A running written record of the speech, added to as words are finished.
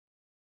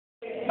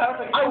matter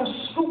of fact, I will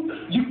scoop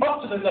you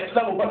up to the next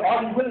level, but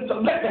are you willing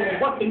to let go of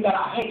one thing that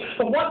I hate?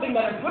 The one thing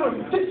that is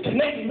literally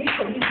disconnecting me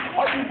from you,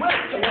 are you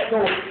willing to let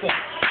go of this thing?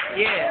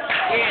 Yeah,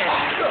 yeah.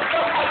 Ask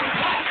yourself, are you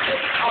passionate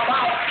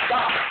about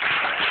God?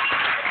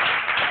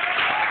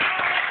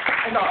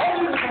 And the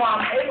only reason why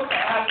I'm able to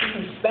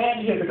actually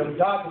stand here because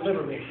God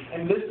delivered me,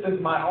 and this is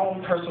my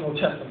own personal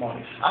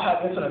testimony. I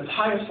have this an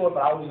entire story,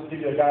 but I will just give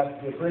you guys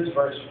the abridged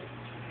version.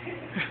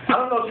 I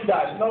don't know if you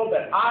guys know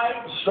that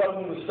I was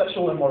struggling with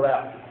sexual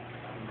immorality.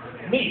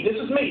 Me, this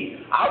is me.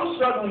 I was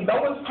struggling.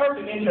 No one's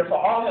perfect in here, for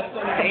all have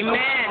sinned. Amen,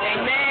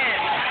 amen,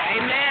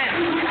 amen.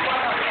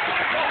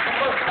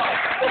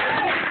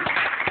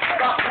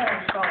 Stop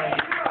playing, son,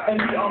 and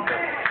be humble.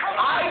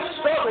 I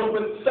struggled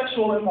with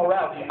sexual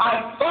immorality.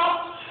 I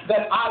thought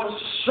that I was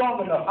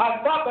strong enough. I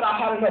thought that I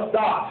had enough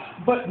God.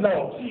 But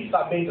no, please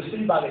stop being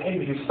deceived by the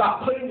enemy.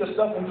 Stop putting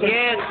yourself in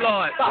Yes,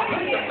 Lord. Stop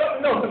putting yourself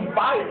in those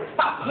environments.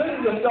 Stop putting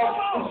yourself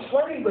in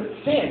flirting with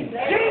sin.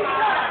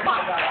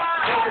 My God.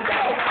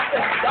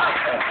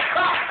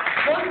 Stop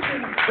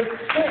flirting with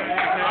sin.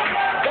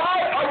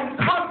 Why are you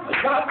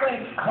constantly, God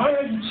saying, why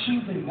are you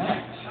choosing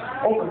that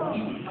over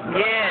me?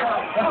 Yes.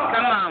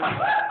 Come on.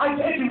 I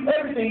gave you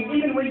everything.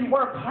 Even when you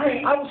weren't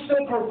praying, I was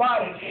still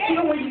providing.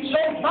 Even when you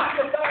chose not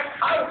to fast,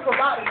 I was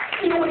providing.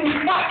 Even when you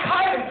were not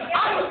tithing,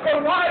 I was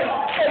providing.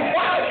 So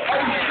why are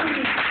you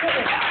choosing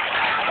sin?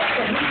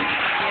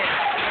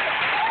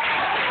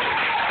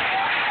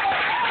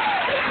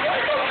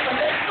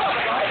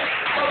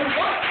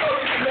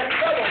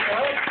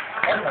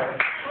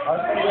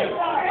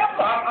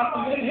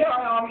 Here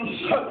I am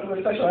struggling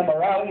with sexual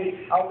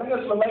immorality. I was in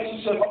this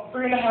relationship for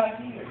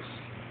 3.5 years.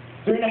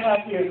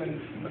 3.5 years, and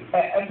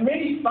as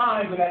many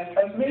signs and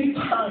as many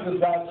times as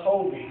God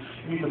told me,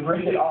 you need to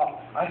break it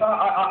off. I thought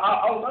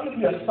I was under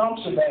the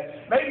assumption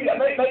that maybe I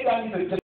need to just